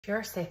If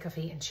you're sick of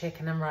eating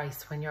chicken and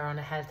rice when you're on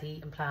a healthy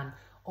eating plan,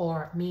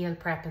 or meal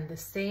prepping the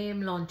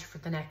same lunch for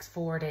the next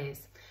 4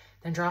 days,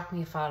 then drop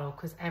me a follow,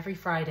 because every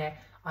Friday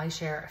I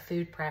share a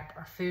food prep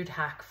or food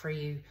hack for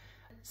you.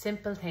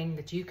 Simple thing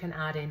that you can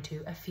add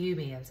into a few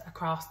meals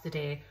across the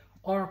day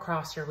or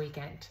across your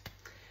weekend.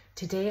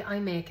 Today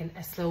I'm making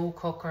a slow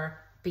cooker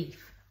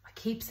beef. I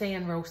keep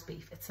saying roast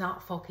beef. It's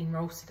not fucking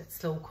roasted, it's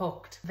slow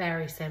cooked.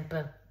 Very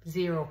simple,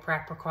 zero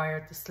prep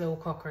required. The slow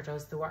cooker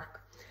does the work.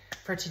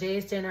 For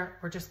today's dinner,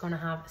 we're just going to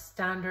have a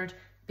standard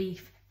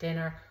beef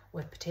dinner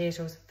with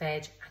potatoes,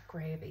 veg and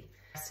gravy.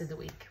 The rest of the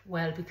week,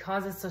 well,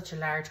 because it's such a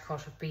large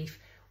cut of beef,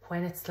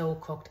 when it's slow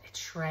cooked, it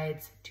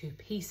shreds to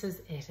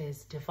pieces. It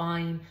is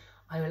divine.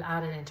 I will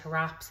add it into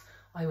wraps.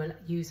 I will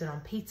use it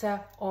on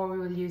pizza, or we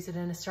will use it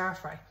in a stir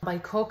fry. By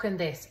cooking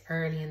this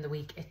early in the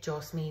week, it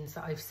just means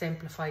that I've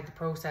simplified the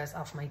process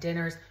of my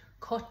dinners,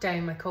 cut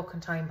down my cooking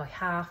time by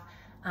half,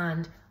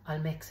 and I'll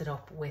mix it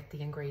up with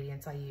the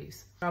ingredients I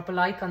use. Drop a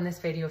like on this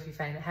video if you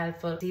found it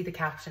helpful. See the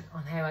caption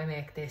on how I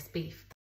make this beef.